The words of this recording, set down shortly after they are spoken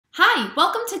Hi,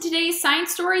 welcome to today's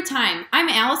Science Storytime. I'm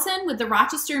Allison with the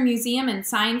Rochester Museum and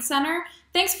Science Center.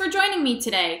 Thanks for joining me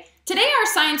today. Today our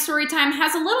Science Storytime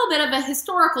has a little bit of a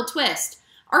historical twist.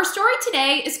 Our story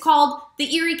today is called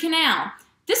The Erie Canal.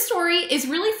 This story is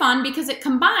really fun because it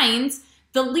combines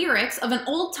the lyrics of an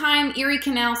old-time Erie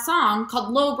Canal song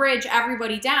called Low Bridge,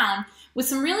 Everybody Down with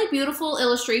some really beautiful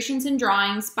illustrations and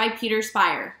drawings by Peter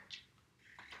Spier.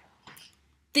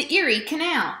 The Erie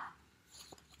Canal.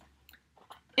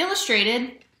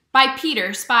 Illustrated by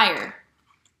Peter Spier.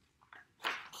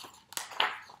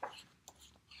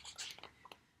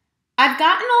 I've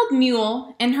got an old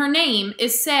mule and her name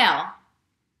is Sal,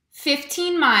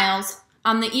 15 miles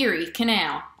on the Erie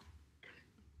Canal.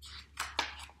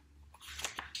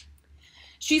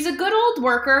 She's a good old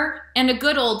worker and a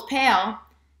good old pal,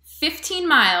 15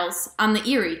 miles on the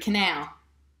Erie Canal.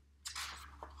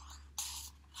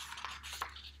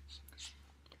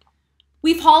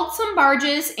 We've hauled some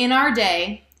barges in our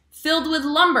day, filled with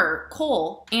lumber,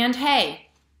 coal, and hay.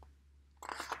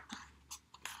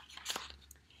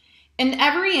 And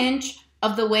every inch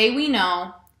of the way we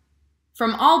know,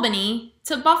 from Albany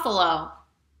to Buffalo.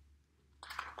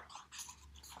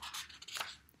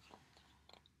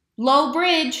 Low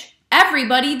bridge,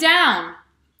 everybody down.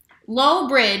 Low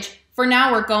bridge, for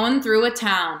now we're going through a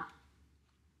town.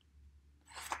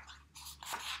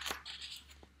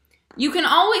 You can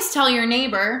always tell your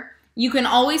neighbor, you can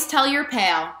always tell your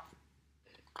pal.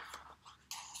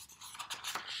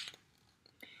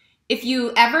 If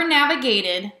you ever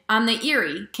navigated on the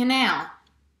Erie Canal.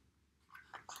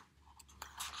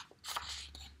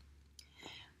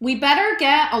 We better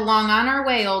get along on our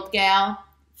way, old gal,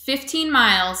 15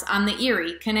 miles on the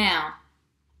Erie Canal.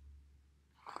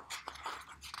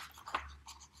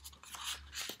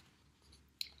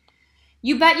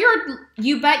 You bet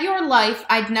your life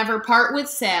I'd never part with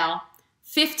Sal,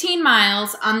 15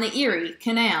 miles on the Erie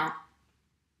Canal.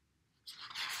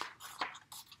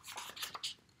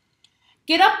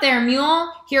 Get up there,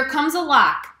 mule, here comes a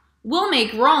lock. We'll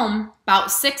make Rome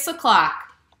 'bout 6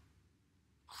 o'clock.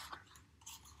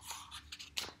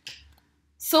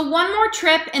 So one more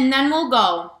trip and then we'll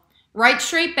go, right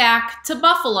straight back to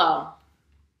Buffalo.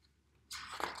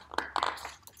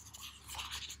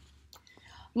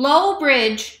 Low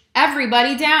bridge,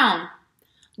 everybody down.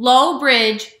 Low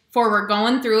bridge, for we're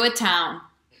going through a town.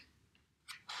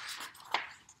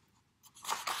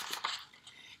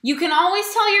 You can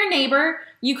always tell your neighbor,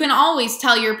 you can always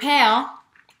tell your pal.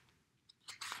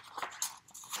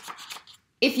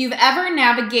 If you've ever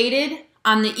navigated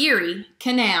on the Erie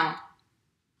Canal.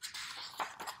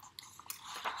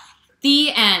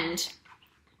 The end.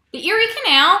 The Erie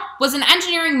Canal was an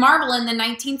engineering marvel in the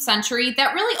 19th century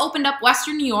that really opened up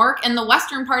Western New York and the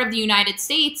western part of the United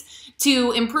States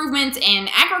to improvements in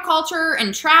agriculture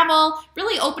and travel,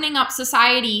 really opening up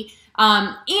society.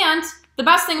 And the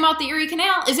best thing about the Erie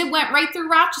Canal is it went right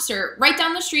through Rochester, right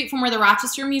down the street from where the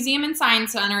Rochester Museum and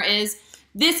Science Center is.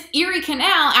 This Erie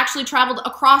Canal actually traveled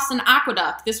across an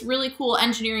aqueduct, this really cool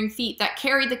engineering feat that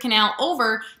carried the canal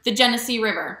over the Genesee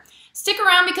River. Stick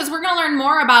around because we're going to learn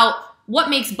more about what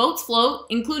makes boats float,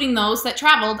 including those that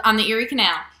traveled on the Erie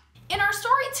Canal. In our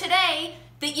story today,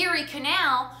 the Erie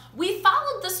Canal, we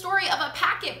followed the story of a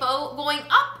packet boat going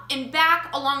up and back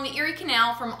along the Erie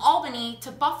Canal from Albany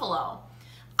to Buffalo.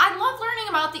 I love learning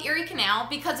about the Erie Canal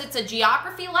because it's a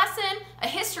geography lesson, a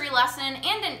history lesson,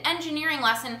 and an engineering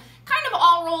lesson kind of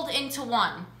all rolled into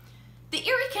one. The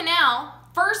Erie Canal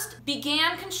first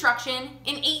began construction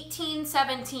in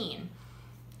 1817.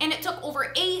 And it took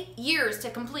over 8 years to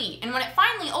complete. And when it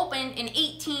finally opened in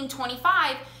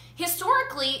 1825,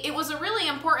 historically, it was a really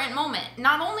important moment,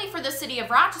 not only for the city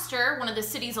of Rochester, one of the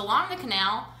cities along the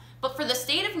canal, but for the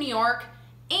state of New York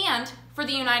and for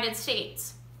the United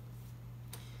States.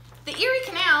 The Erie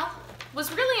Canal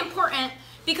was really important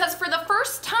because for the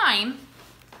first time,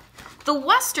 the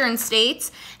western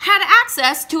states had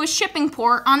access to a shipping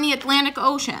port on the Atlantic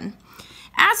Ocean.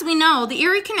 As we know, the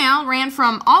Erie Canal ran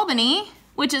from Albany,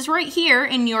 which is right here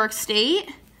in New York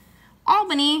State,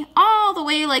 Albany, all the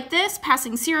way like this,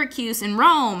 passing Syracuse and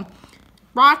Rome,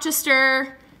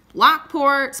 Rochester,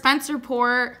 Lockport,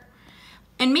 Spencerport,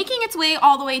 and making its way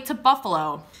all the way to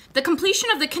Buffalo. The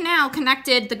completion of the canal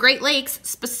connected the Great Lakes,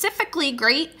 specifically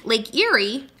Great Lake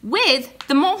Erie, with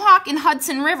the Mohawk and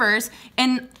Hudson rivers,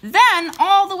 and then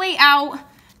all the way out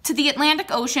to the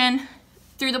Atlantic Ocean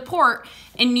through the port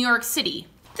in New York City.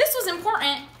 This was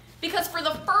important because for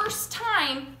the first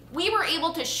time, we were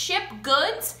able to ship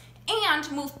goods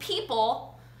and move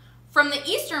people from the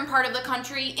eastern part of the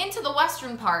country into the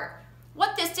western part.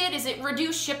 What this did is it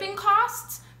reduced shipping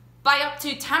costs, by up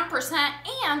to 10%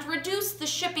 and reduced the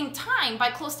shipping time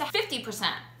by close to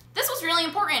 50%. This was really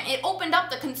important. It opened up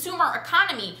the consumer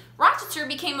economy. Rochester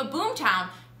became a boom town.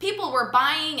 People were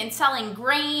buying and selling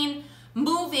grain,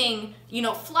 moving,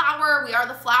 flour, we are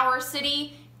the flour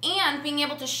city, and being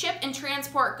able to ship and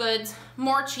transport goods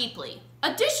more cheaply.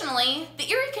 Additionally, the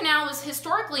Erie Canal was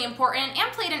historically important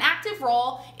and played an active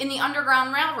role in the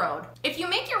Underground Railroad. If you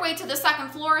make your way to the second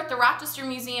floor at the Rochester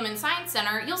Museum and Science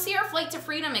Center, you'll see our Flight to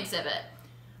Freedom exhibit.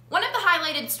 One of the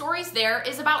highlighted stories there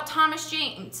is about Thomas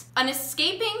James, an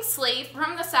escaping slave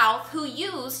from the South who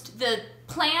used the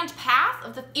planned path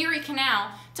of the Erie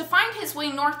Canal to find his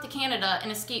way north to Canada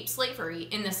and escape slavery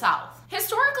in the South.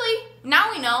 Historically,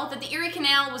 now we know that the Erie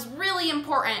Canal was really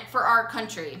important for our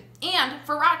country and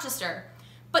for Rochester.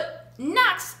 But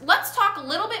next, let's talk a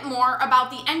little bit more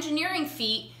about the engineering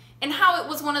feat and how it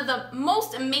was one of the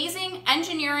most amazing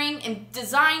engineering and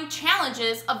design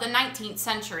challenges of the 19th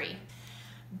century.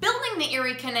 Building the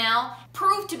Erie Canal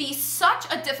proved to be such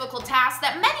a difficult task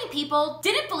that many people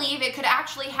didn't believe it could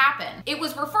actually happen. It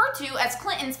was referred to as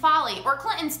Clinton's Folly or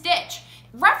Clinton's Ditch,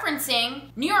 referencing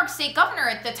New York State Governor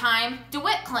at the time,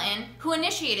 DeWitt Clinton, who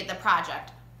initiated the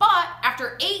project. But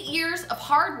after 8 years of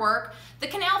hard work, the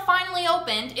canal finally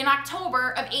opened in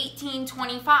October of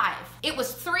 1825. It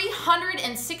was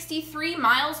 363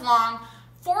 miles long,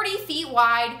 40 feet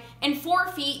wide, and 4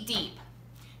 feet deep.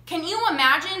 Can you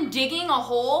imagine digging a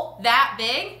hole that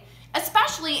big?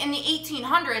 Especially in the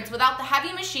 1800s without the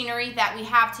heavy machinery that we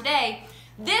have today,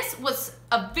 this was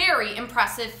a very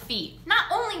impressive feat. Not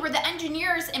only were the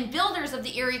engineers and builders of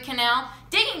the Erie Canal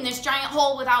digging this giant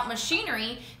hole without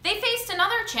machinery, they faced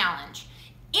another challenge.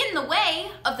 In the way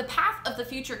of the path of the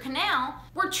future canal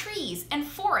were trees and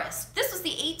forests. This was the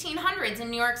 1800s in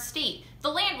New York State. The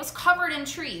land was covered in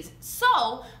trees.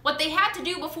 So what they had to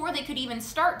do before they could even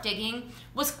start digging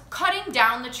was cutting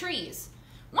down the trees.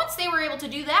 Once they were able to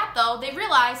do that though, they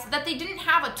realized that they didn't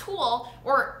have a tool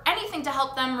or anything to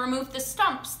help them remove the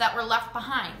stumps that were left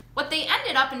behind. What they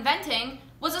ended up inventing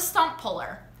was a stump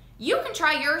puller. You can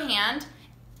try your hand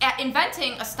at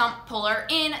inventing a stump puller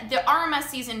in the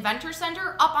RMSC's Inventor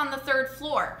Center up on the 3rd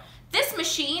floor. This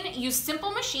machine used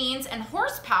simple machines and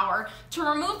horsepower to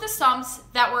remove the stumps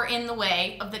that were in the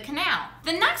way of the canal.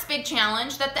 The next big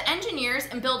challenge that the engineers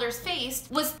and builders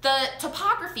faced was the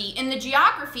topography and the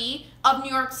geography of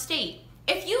New York State.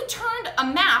 If you turned a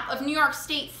map of New York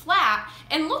State flat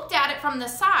and looked at it from the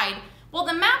side, well,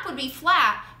 the map would be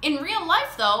flat. In real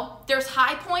life though, there's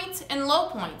high points and low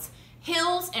points,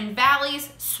 hills and valleys,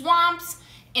 swamps,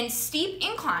 and steep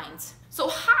inclines. So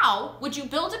how would you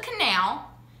build a canal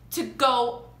to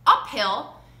go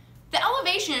uphill? The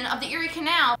elevation of the Erie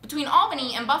Canal between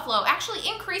Albany and Buffalo actually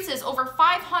increases over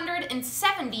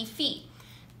 570 feet.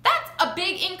 That's a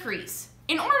big increase.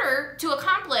 In order to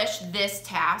accomplish this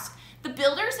task, the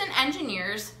builders and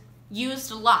engineers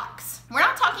used locks. We're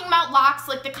not talking about locks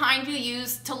like the kind you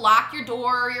use to lock your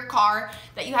door or your car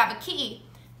that you have a key.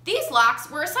 These locks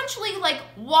were essentially like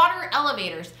water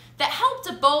elevators that helped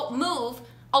a boat move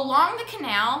along the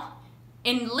canal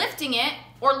in lifting it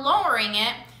or lowering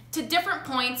it to different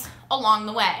points along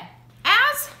the way.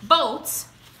 As boats,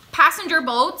 passenger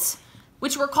boats,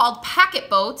 which were called packet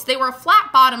boats, they were a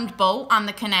flat-bottomed boat on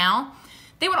the canal.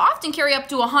 They would often carry up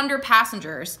to 100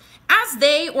 passengers. As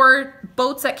they, or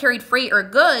boats that carried freight or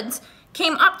goods,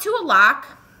 came up to a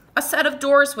lock, a set of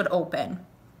doors would open.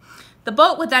 The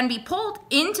boat would then be pulled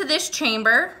into this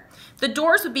chamber. The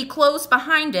doors would be closed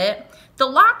behind it. The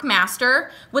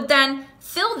lockmaster would then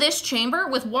fill this chamber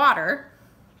with water,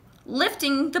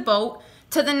 lifting the boat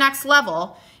to the next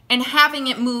level and having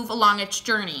it move along its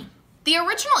journey. The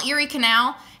original Erie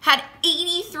Canal had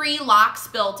 83 locks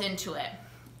built into it.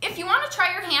 If you want to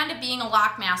try your hand at being a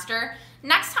lockmaster,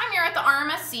 next time you're at the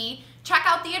RMSC, check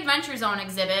out the Adventure Zone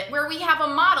exhibit where we have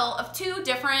a model of 2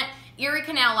 different Erie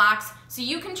Canal locks so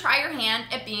you can try your hand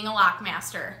at being a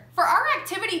lockmaster. For our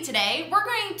activity today, we're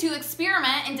going to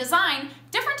experiment and design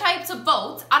different types of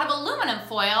boats out of aluminum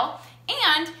foil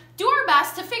and do our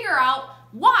best to figure out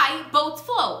why boats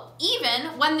float,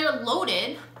 even when they're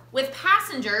loaded with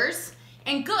passengers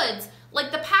and goods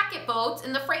like the packet boats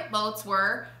and the freight boats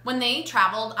were when they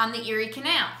traveled on the Erie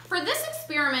Canal. For this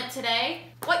experiment today,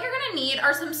 what you're gonna need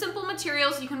are some simple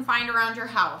materials you can find around your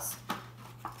house.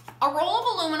 A roll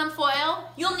of aluminum foil,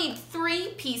 you'll need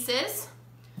 3 pieces,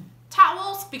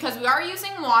 towels because we are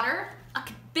using water, a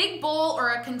big bowl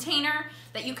or a container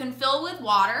that you can fill with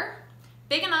water,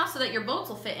 big enough so that your boats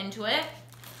will fit into it.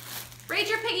 Raid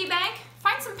your piggy bank,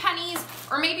 find some pennies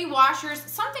or maybe washers,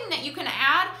 something that you can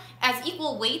add as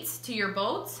equal weights to your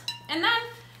boats, and then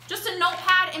just a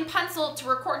notepad and pencil to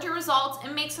record your results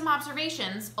and make some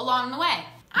observations along the way.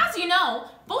 As you know,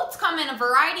 boats come in a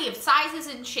variety of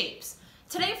sizes and shapes.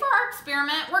 Today for our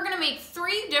experiment, we're going to make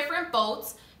 3 different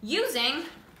boats using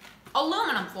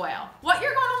aluminum foil. What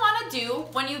you're going to want to do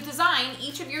when you design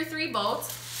each of your 3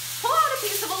 boats, pull out a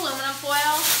piece of aluminum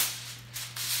foil,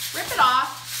 rip it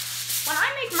off. When I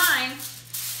make mine,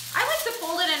 I like to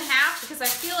fold it in half because I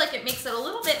feel like it makes it a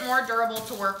little bit more durable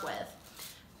to work with.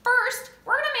 First,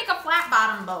 we're going to make a flat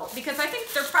bottom boat because I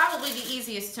think they're probably the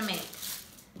easiest to make.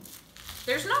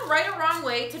 There's no right or wrong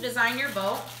way to design your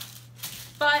boat,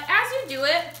 but as you do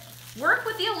it, work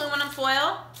with the aluminum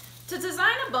foil to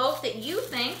design a boat that you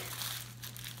think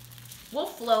will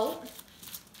float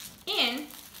in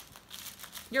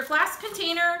your glass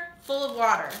container full of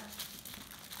water.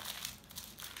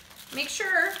 Make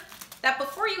sure that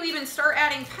before you even start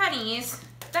adding pennies,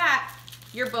 that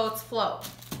your boats float.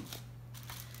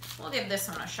 We'll give this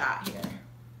one a shot here.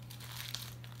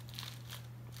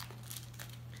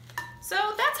 So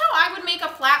that's how I would make a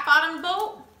flat bottom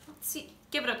boat. Let's see,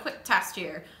 give it a quick test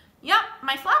here. Yep,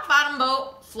 my flat bottom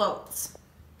boat floats.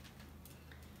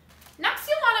 Next,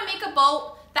 you'll want to make a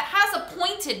boat that has a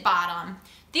pointed bottom.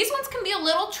 These ones can be a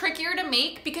little trickier to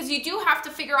make because you do have to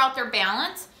figure out their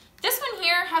balance. This one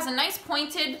here has a nice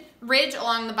pointed ridge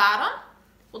along the bottom.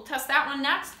 We'll test that one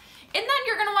next. And then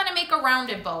you're going to want to make a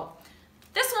rounded boat.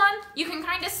 This one you can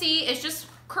kind of see is just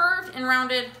curved and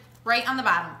rounded right on the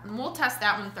bottom. And we'll test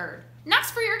that one third.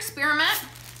 Next, for your experiment,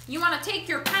 you want to take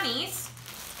your pennies,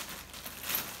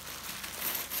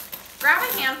 grab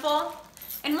a handful,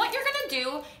 and what you're going to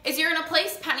do is you're going to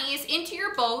place pennies into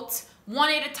your boats one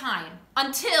at a time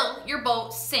until your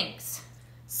boat sinks.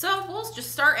 So we'll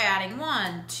just start adding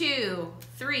 1, 2,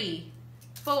 3,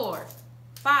 4,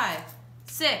 5,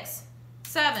 6,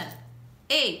 7,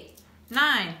 8,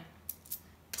 9,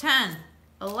 10,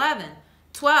 11,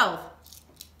 12.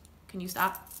 Can you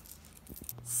stop?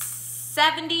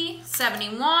 70,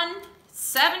 71,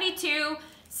 72,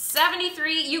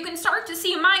 73. You can start to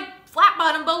see my flat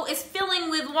bottom boat is filling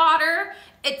with water.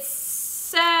 It's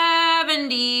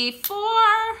 74,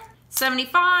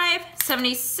 75,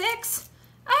 76,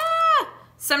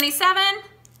 77,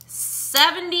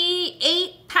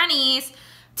 78 pennies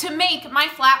to make my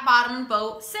flat bottom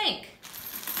boat sink.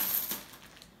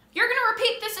 You're going to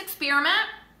repeat this experiment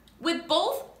with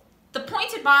both the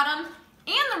pointed bottom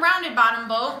and the rounded bottom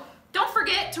boat. Don't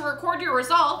forget to record your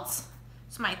results.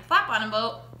 So my flat bottom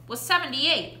boat was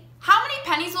 78. How many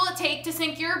pennies will it take to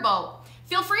sink your boat?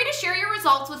 Feel free to share your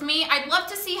results with me. I'd love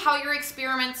to see how your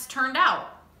experiments turned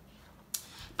out.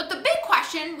 But the big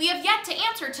question we have yet to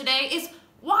answer today is,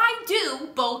 why do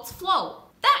boats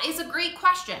float? That is a great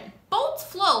question. Boats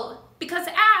float because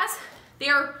as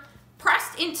they're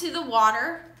pressed into the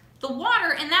water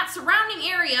in that surrounding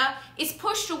area is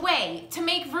pushed away to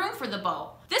make room for the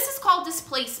boat. This is called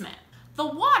displacement. The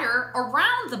water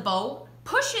around the boat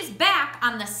pushes back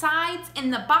on the sides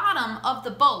and the bottom of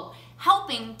the boat,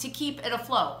 helping to keep it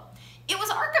afloat. It was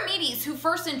Archimedes who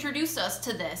first introduced us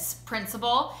to this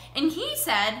principle, and he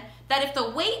said that if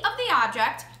the weight of the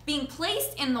object being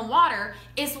placed in the water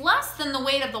is less than the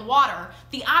weight of the water,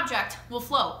 the object will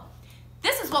float.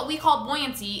 This is what we call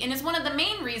buoyancy and is one of the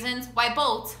main reasons why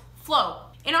boats float.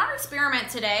 In our experiment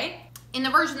today, in the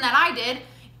version that I did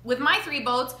with my 3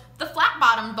 boats, the flat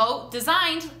bottom boat,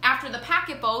 designed after the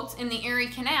packet boats in the Erie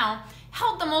Canal,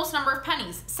 held the most number of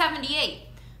pennies, 78.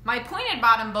 My pointed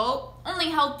bottom boat only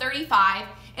held 35,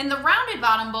 and the rounded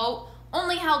bottom boat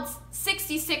only held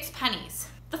 66 pennies.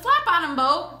 The flat bottom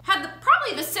boat had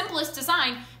probably the simplest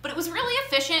design, but it was really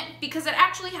efficient because it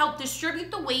actually helped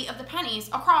distribute the weight of the pennies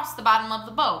across the bottom of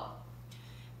the boat.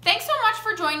 Thanks so much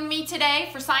for joining me today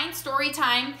for Science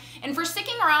Storytime and for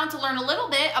sticking around to learn a little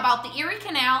bit about the Erie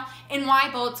Canal and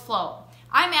why boats float.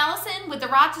 I'm Allison with the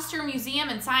Rochester Museum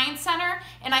and Science Center,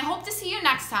 and I hope to see you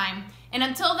next time. And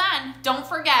until then, don't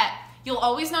forget, you'll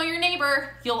always know your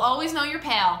neighbor, you'll always know your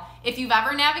pal, if you've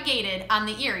ever navigated on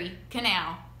the Erie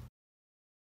Canal.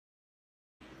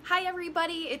 Hi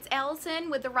everybody, it's Allison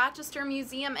with the Rochester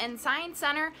Museum and Science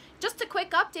Center. Just a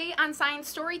quick update on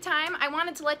Science Storytime. I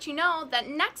wanted to let you know that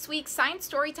next week's Science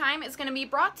Storytime is going to be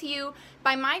brought to you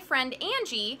by my friend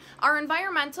Angie, our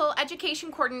Environmental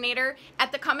Education Coordinator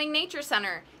at the Cumming Nature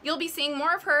Center. You'll be seeing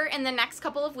more of her in the next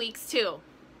couple of weeks too.